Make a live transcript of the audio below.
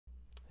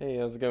Hey,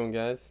 how's it going,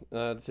 guys?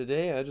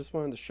 Today I just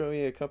wanted to show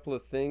you a couple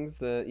of things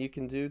that you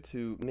can do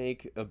to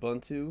make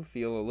Ubuntu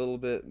feel a little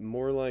bit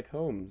more like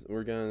home.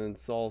 We're going to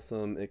install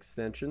some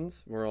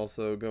extensions. We're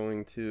also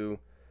going to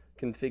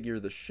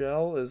configure the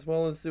shell as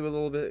well as do a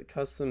little bit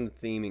custom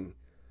theming.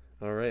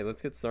 Alright,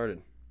 let's get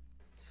started.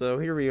 So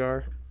here we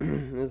are.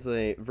 This is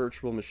a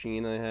virtual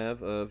machine I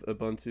have of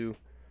Ubuntu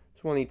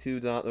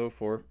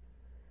 22.04,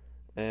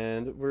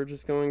 and we're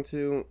just going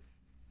to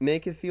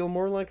make it feel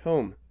more like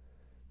home.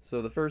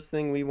 So the first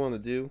thing we want to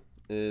do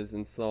is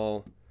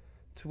install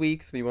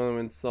tweaks. We want to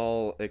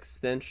install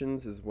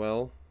extensions as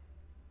well.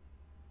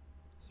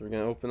 So we're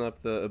going to open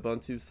up the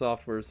Ubuntu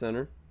Software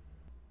Center.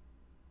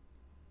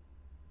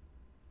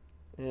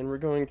 And we're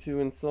going to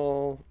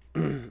install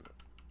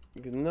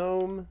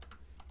gnome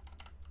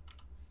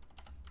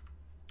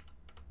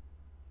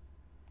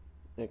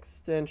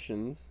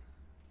extensions.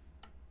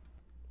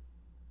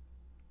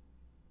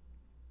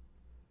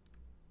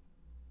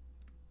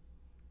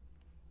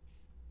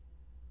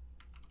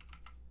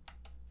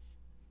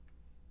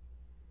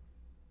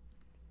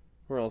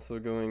 We're also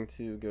going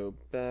to go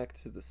back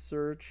to the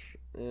search,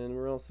 and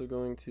we're also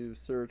going to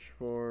search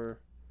for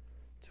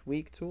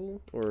tweak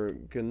tool or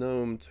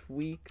gnome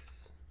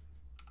tweaks.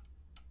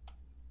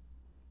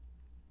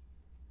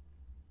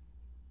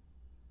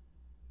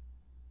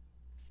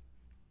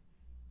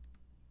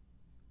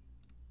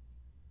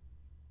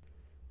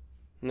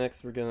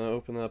 Next, we're going to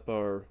open up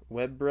our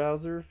web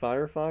browser,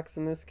 Firefox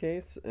in this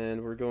case,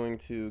 and we're going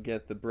to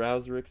get the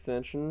browser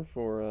extension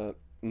for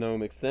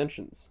gnome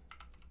extensions.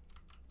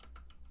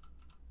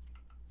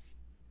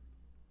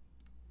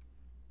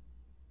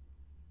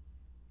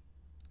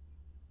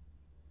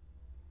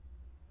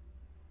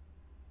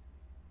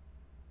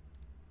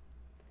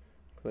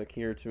 Click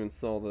here to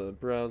install the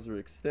browser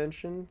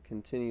extension.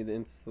 Continue the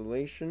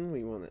installation.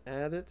 We want to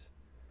add it.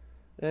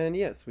 And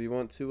yes, we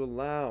want to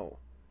allow.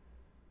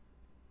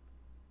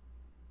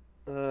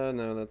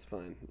 No, that's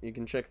fine. You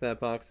can check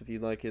that box if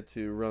you'd like it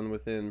to run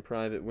within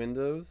private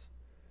windows.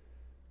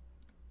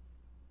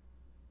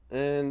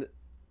 And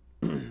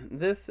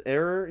this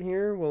error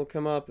here will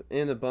come up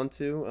in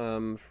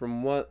Ubuntu.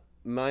 From what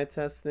my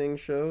testing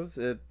shows,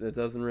 it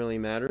doesn't really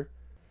matter.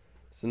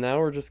 So now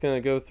we're just going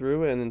to go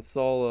through and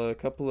install a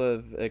couple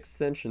of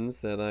extensions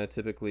that I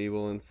typically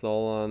will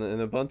install on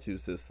an Ubuntu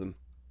system.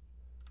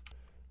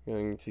 I'm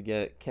going to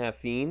get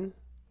caffeine.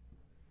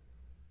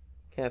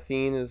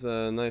 Caffeine is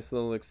a nice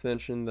little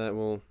extension that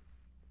will,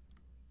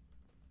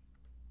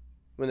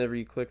 whenever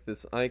you click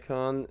this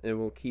icon, it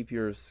will keep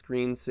your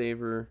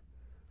screensaver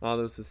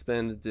auto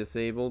suspend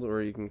disabled,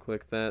 or you can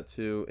click that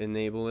to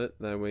enable it.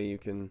 That way you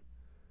can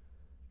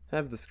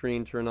have the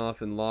screen turn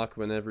off and lock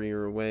whenever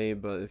you're away,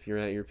 but if you're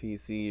at your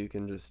PC you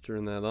can just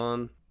turn that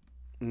on.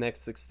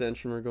 Next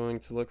extension we're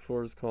going to look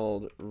for is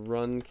called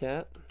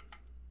runcat.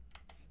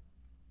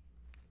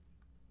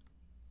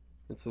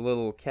 It's a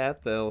little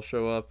cat that'll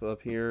show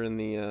up here in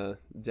the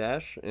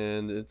dash,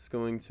 and it's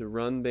going to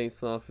run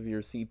based off of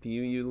your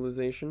CPU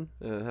utilization.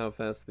 How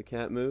fast the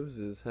cat moves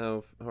is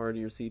how hard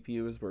your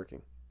CPU is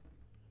working.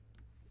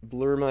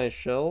 Blur my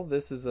shell.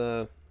 This is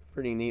a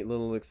pretty neat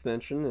little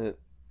extension. It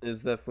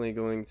is definitely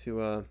going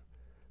to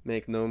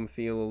make GNOME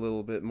feel a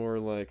little bit more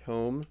like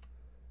home.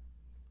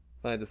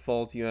 By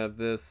default you have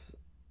this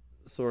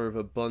sort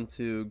of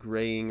Ubuntu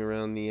graying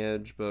around the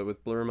edge, but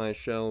with Blur My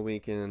Shell we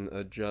can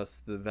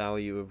adjust the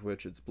value of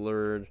which it's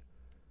blurred.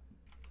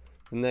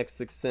 The next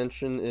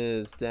extension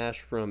is Dash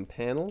from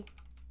Panel.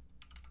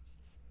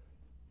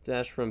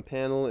 Dash from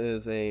Panel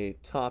is a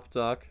top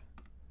dock,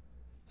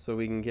 so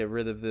we can get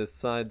rid of this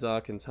side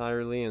dock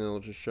entirely and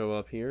it'll just show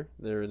up here.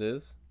 There it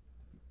is.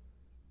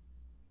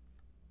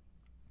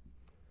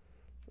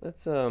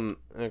 Let's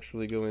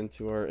actually go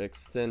into our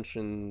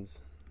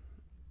extensions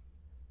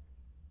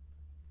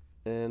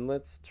and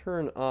let's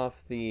turn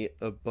off the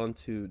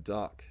Ubuntu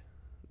dock.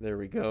 There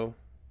we go.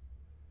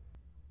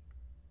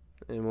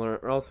 And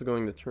we're also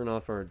going to turn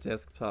off our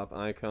desktop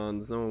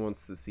icons. No one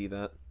wants to see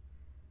that.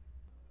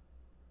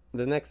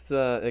 The next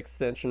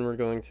extension we're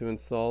going to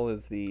install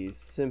is the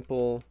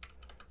Simple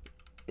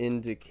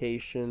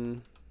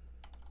Indication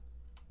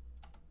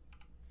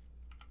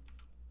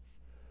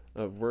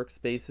of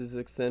Workspaces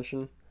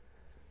extension.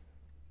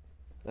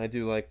 I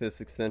do like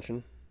this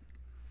extension.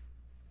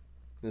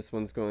 This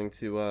one's going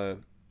to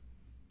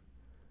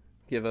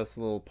give us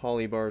a little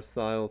polybar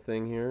style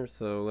thing here.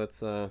 So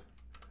let's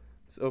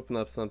open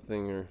up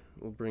something, or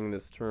we'll bring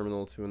this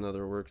terminal to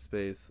another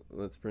workspace.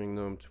 Let's bring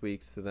GNOME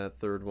tweaks to that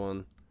third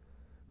one.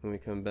 When we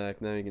come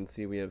back, now you can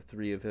see we have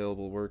 3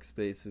 available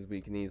workspaces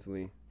we can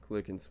easily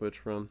click and switch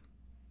from.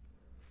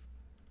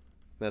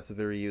 That's a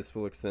very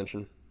useful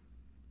extension.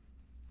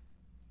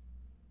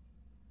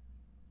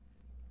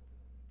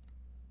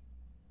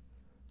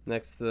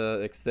 Next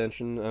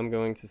extension I'm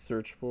going to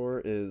search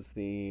for is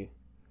the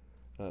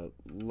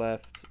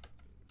left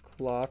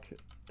clock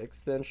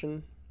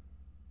extension.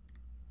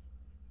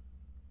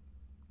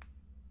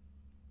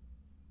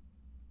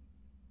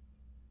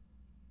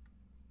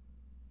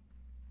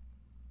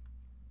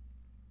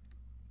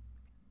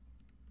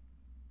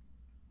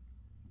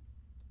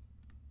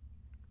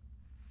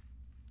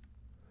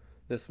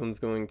 This one's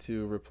going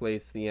to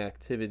replace the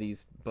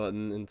activities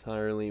button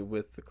entirely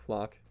with the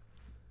clock,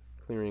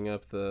 clearing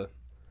up the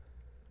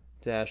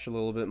dash a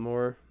little bit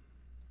more.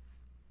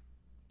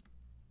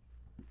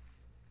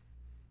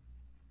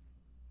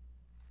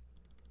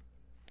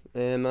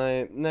 And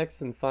my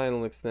next and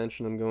final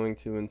extension I'm going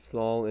to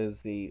install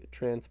is the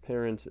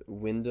transparent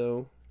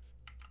window.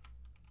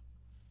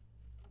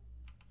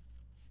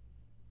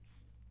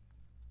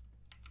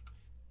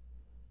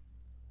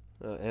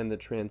 And the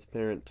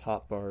transparent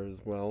top bar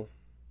as well.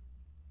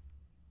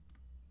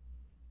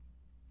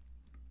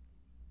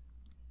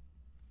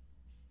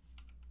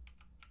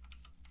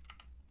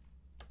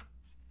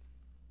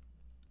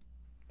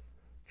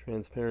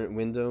 Transparent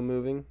window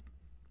moving.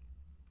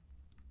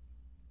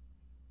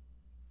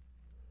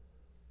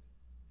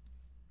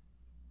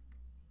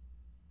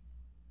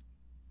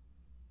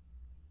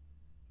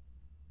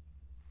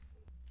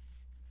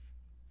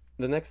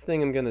 The next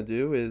thing I'm going to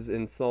do is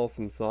install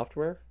some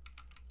software.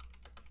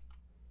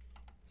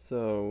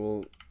 So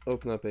we'll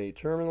open up a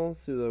terminal,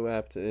 sudo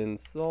apt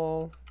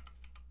install,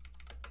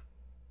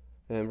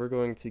 and we're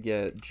going to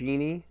get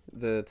Geany,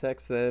 the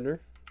text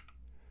editor.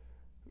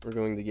 We're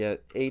going to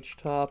get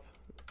htop.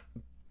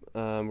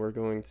 We're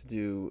going to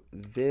do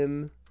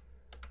vim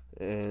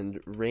and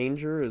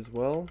ranger as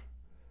well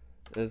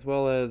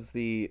as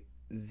the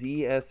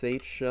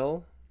zsh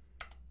shell.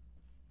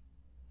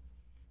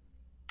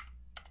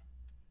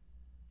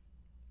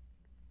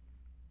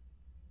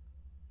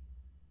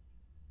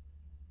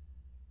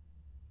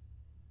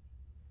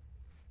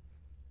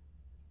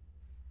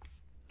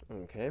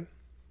 Okay.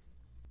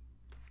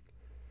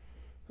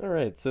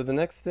 Alright, so the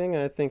next thing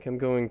I think I'm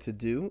going to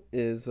do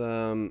is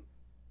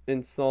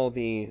install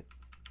the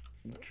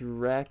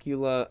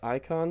Dracula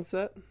icon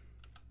set.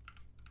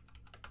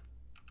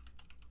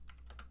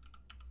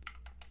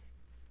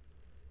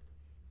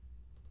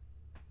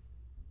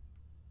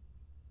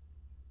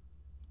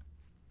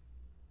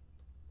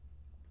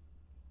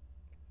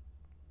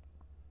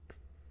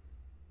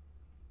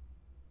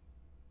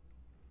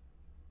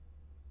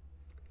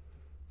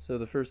 So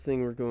the first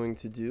thing we're going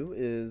to do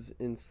is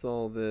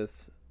install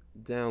this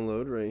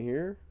download right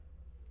here.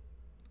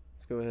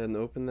 Let's go ahead and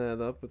open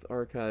that up with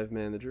Archive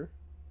Manager.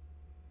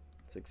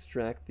 Let's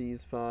extract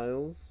these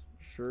files.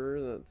 Sure,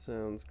 that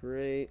sounds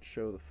great.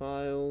 Show the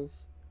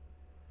files.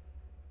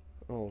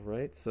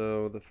 Alright,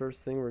 so the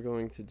first thing we're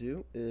going to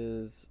do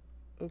is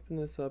open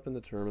this up in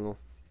the terminal.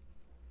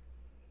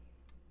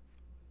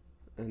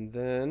 And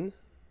then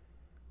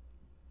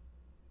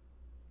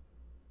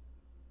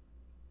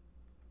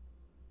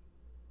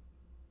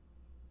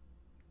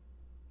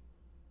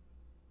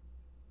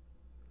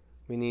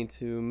we need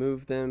to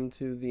move them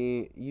to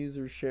the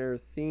user share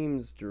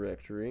themes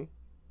directory.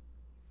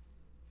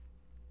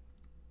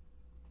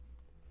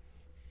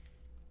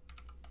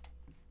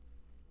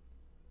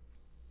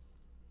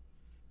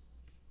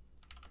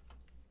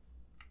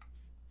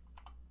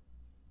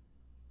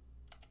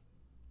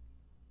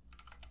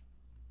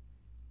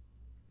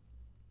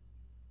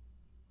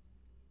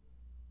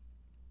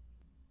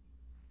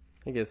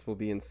 I guess we'll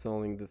be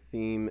installing the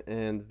theme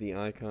and the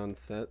icon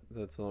set.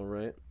 That's all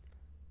right.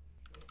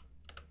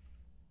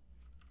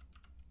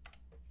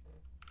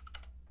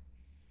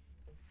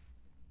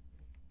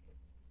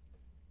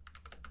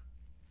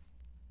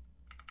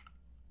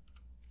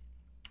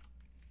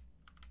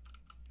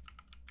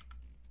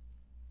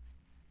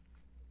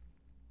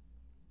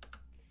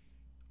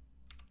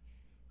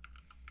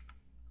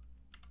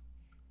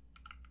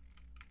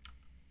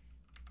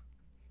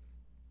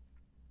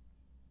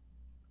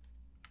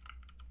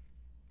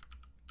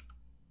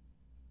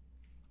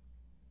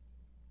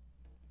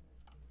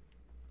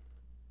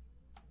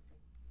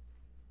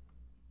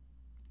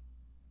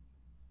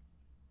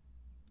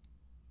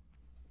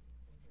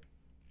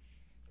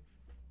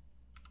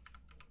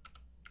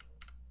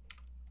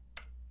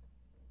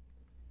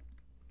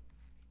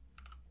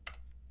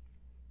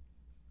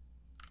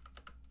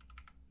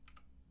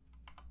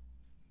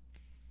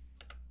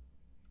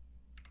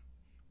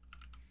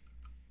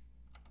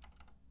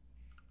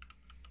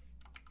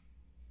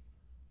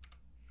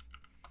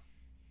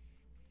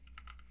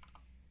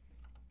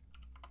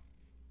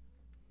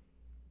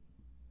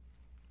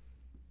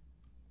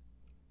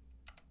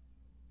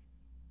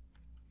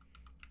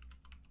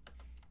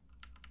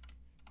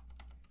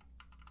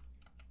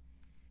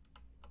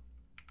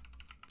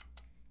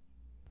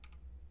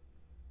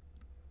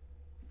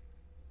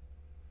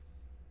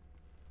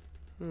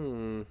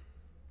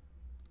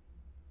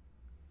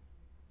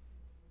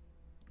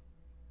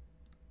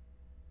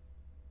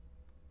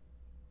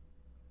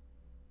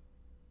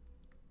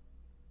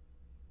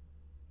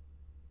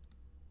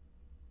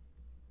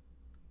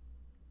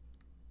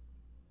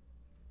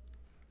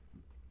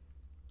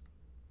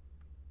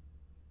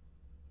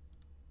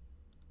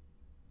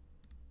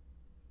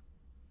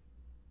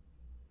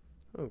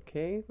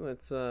 Okay,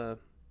 let's go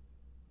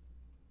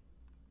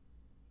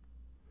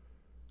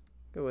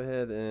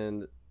ahead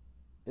and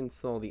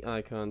install the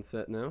icon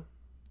set now.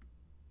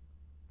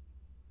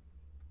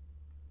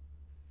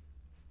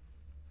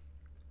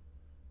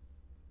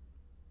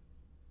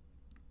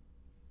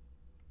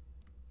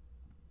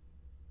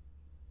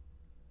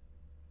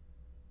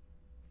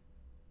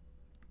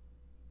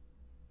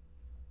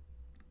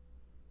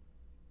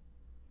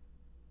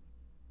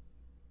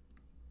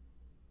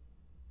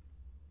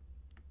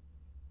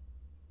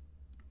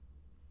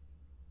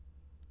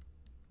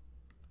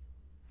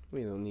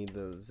 We don't need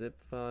those zip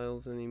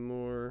files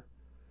anymore.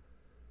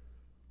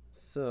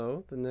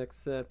 So the next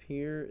step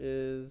here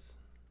is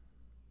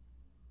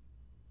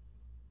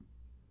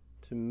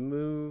to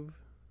move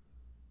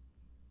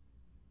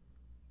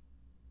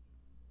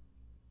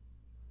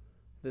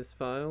this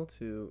file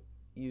to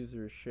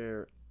user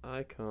share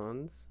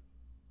icons.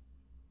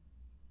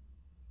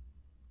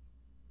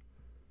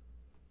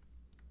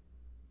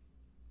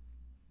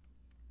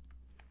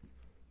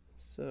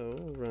 So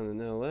we'll run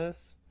an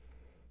ls.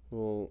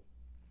 We'll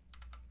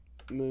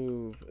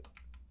move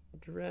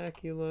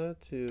Dracula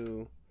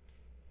to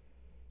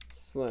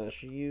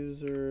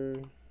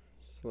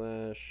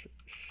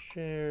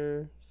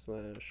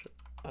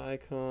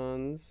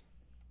 /user/share/icons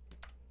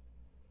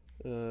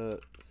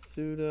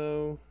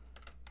sudo,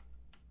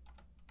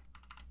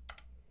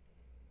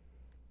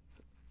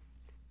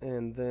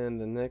 and then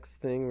the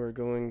next thing we're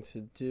going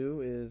to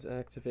do is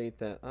activate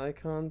that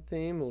icon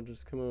theme. We'll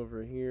just come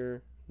over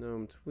here,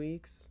 gnome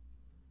tweaks,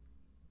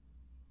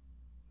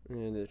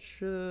 and it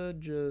should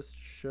just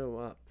show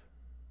up.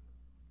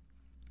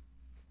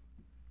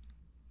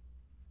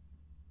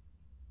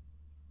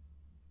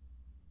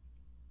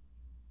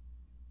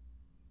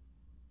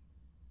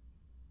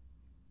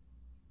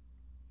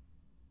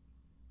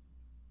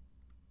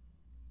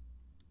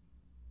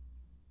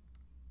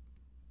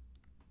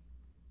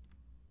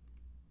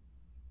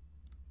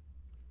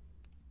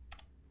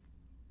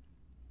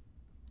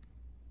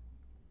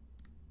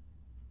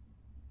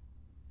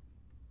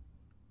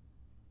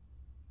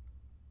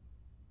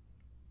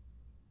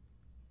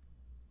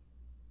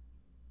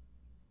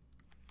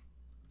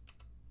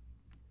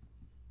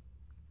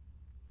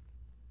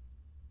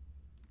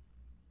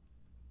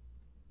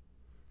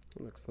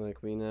 Looks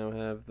like we now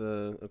have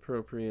the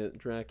appropriate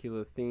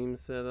Dracula theme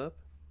set up.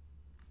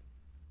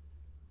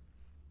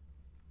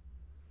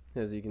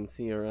 As you can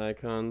see, our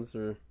icons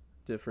are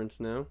different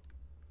now.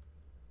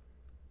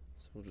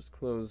 So we'll just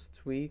close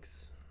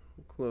tweaks,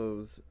 we'll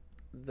close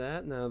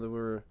that now that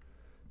we're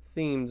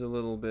themed a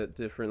little bit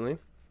differently.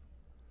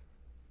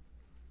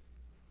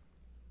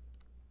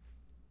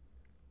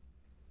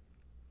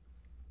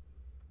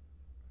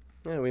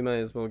 Yeah, we might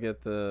as well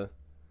get the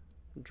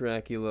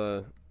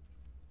Dracula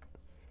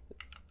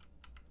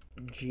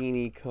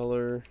geany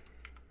color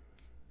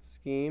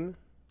scheme.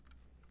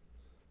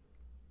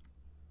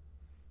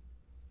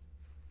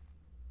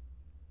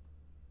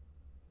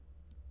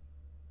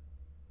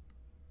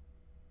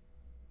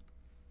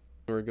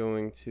 We're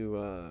going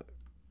to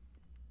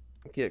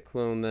git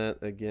clone that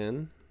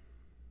again.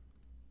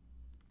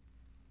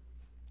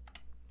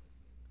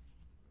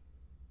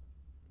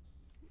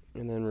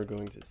 And then we're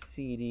going to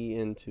cd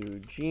into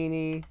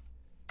geany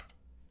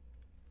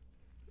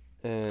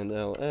and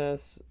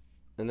ls,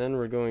 and then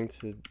we're going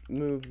to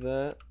move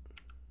that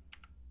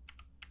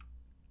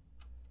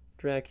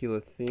Dracula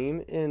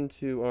theme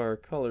into our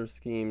color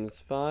schemes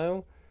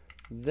file.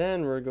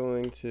 Then we're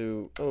going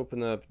to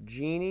open up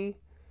geany,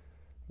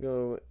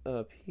 go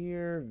up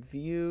here,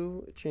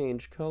 view,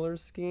 change color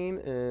scheme,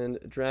 and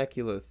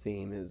Dracula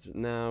theme is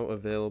now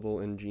available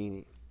in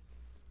geany.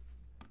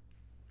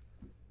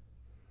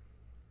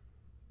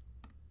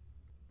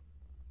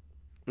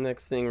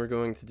 Next thing we're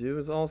going to do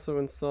is also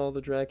install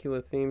the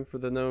Dracula theme for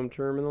the GNOME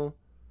terminal.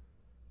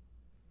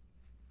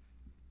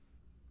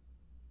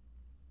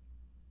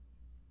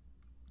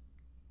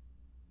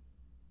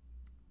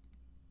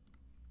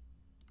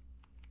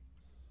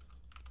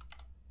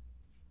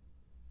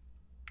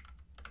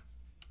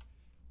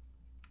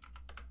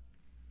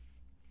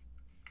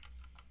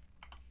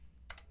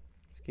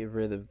 Let's get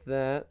rid of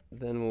that.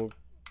 Then we'll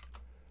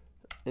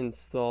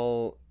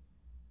install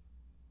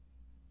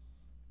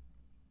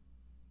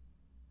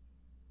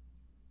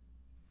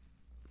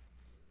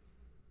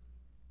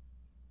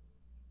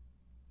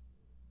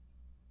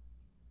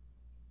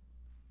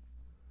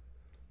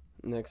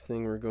next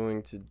thing we're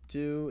going to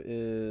do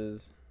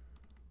is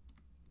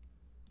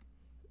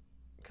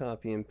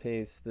copy and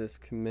paste this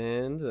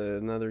command,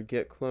 another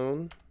git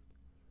clone.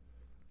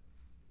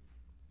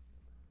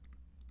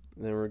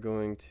 Then we're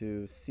going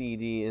to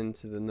cd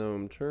into the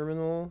GNOME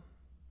terminal.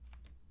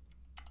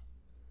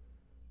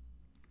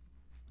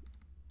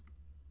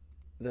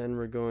 Then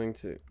we're going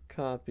to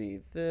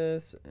copy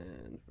this,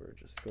 and we're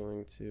just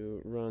going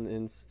to run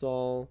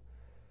install.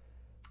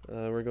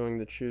 We're going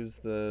to choose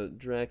the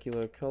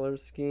Dracula color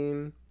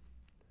scheme.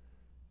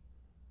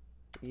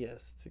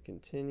 Yes to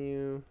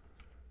continue.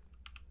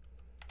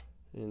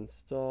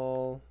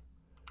 Install.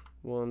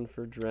 One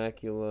for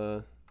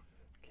Dracula,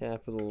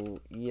 capital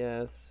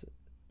yes.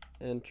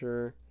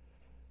 Enter.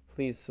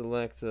 Please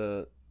select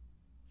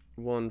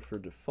one for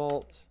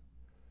default.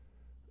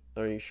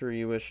 Are you sure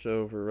you wish to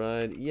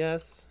override?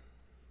 Yes.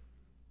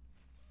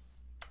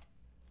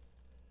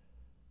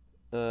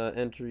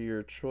 Enter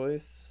your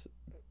choice.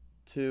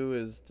 2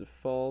 is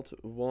default.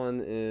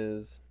 1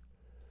 is,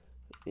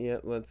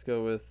 yep, let's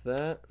go with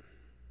that.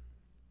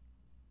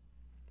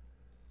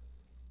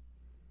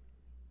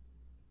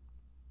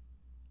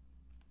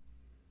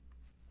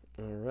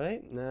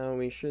 Alright, now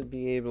we should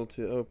be able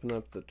to open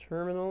up the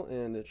terminal,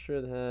 and it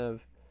should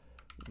have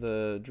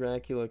the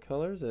Dracula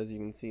colors. As you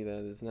can see,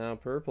 that is now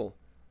purple.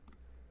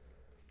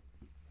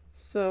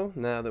 So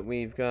now that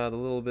we've got a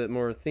little bit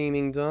more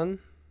theming done,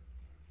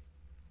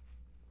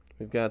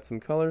 we've got some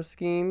color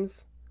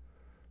schemes,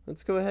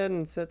 let's go ahead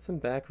and set some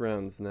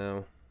backgrounds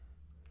now.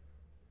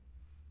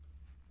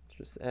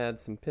 Just add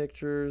some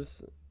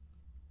pictures.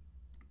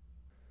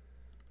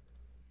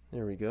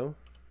 There we go.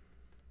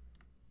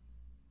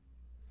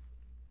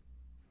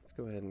 Let's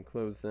go ahead and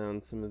close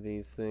down some of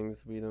these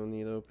things we don't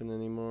need open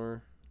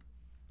anymore.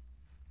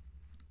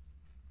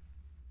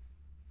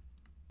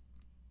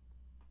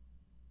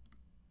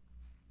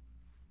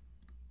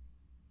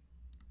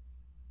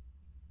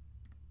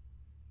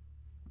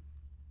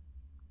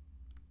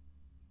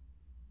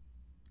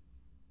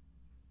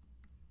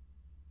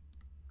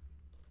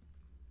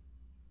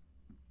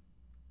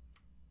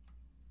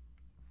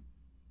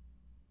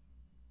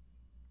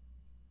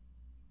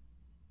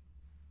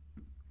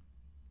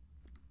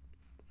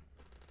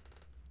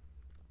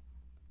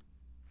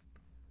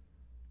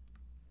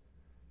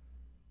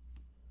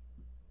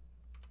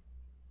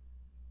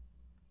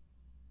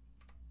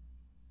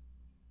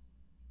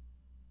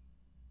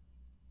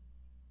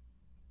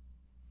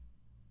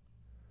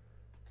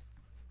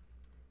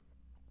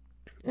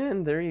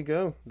 And there you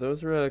go.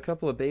 Those are a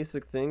couple of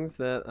basic things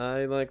that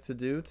I like to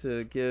do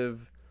to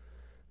give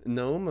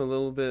Gnome a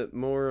little bit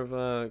more of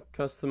a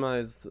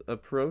customized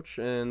approach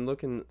and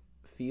look and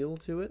feel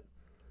to it.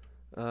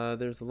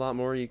 There's a lot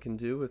more you can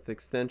do with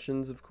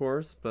extensions, of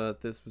course,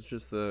 but this was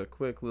just a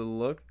quick little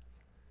look.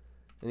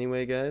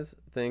 Anyway, guys,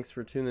 thanks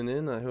for tuning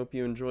in. I hope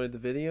you enjoyed the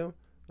video.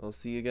 I'll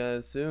see you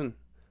guys soon.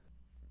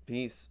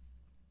 Peace.